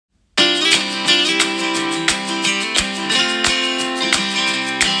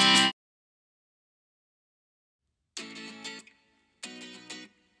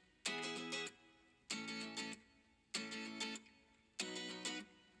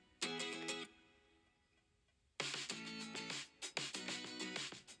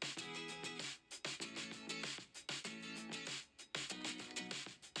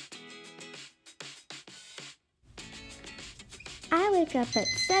wake up at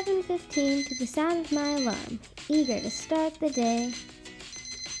 7:15 to the sound of my alarm, eager to start the day.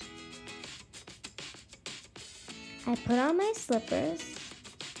 I put on my slippers,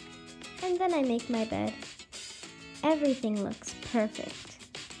 and then I make my bed. Everything looks perfect.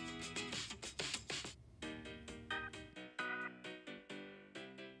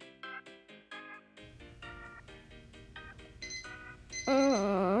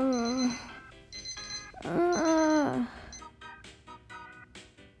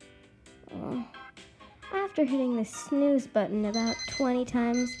 After hitting the snooze button about 20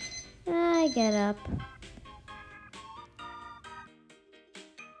 times, I get up.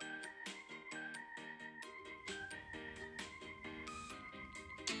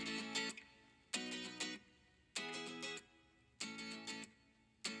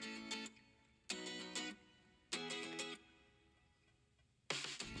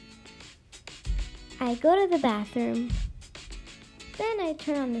 I go to the bathroom. Then I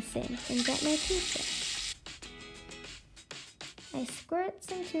turn on the sink and get my toothbrush. I squirt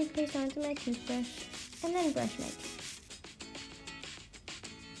some toothpaste onto my toothbrush and then brush my teeth.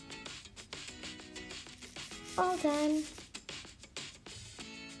 All done.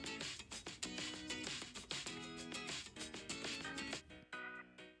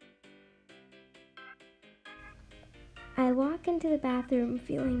 I walk into the bathroom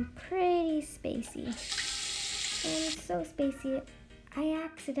feeling pretty spacey. And so spacey, I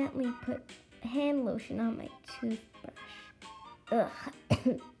accidentally put hand lotion on my toothbrush. Ugh.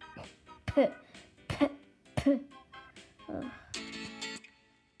 Ugh.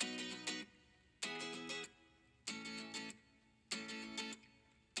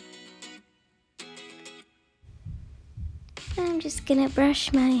 I'm just gonna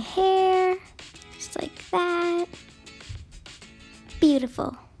brush my hair, just like that.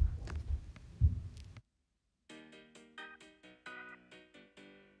 Beautiful.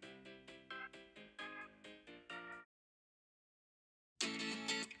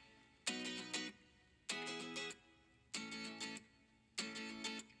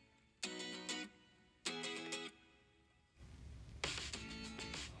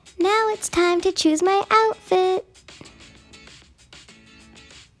 Now it's time to choose my outfit.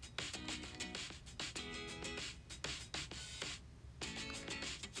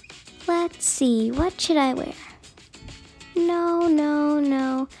 Let's see, what should I wear?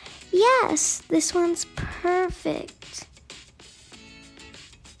 No. Yes, this one's perfect.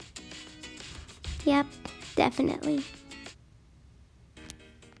 Yep, definitely.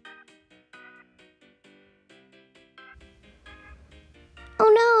 Oh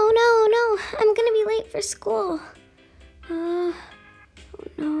no, I'm gonna be late for school. Oh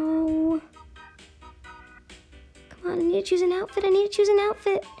no. Come on, I need to choose an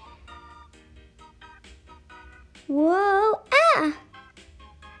outfit. Whoa, ah!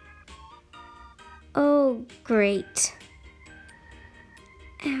 Oh, great.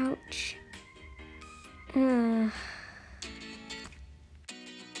 Ouch.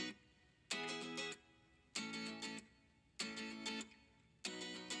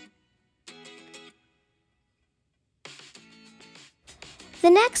 The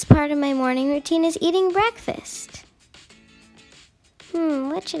next part of my morning routine is eating breakfast.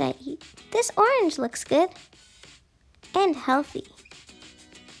 What should I eat? This orange looks good. And healthy.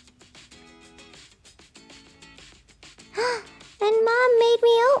 And Mom made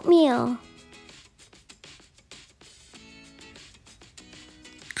me oatmeal.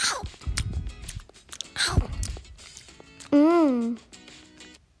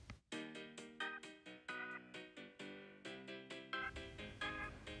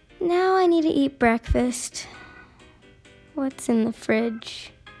 Now I need to eat breakfast. What's in the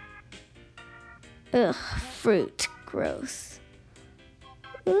fridge? Ugh, fruit. Gross.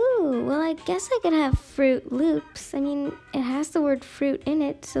 Ooh, well, I guess I could have Fruit Loops. I mean, it has the word fruit in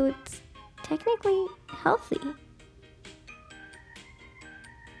it, so it's technically healthy.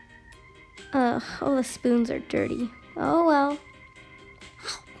 Ugh, all the spoons are dirty. Oh well.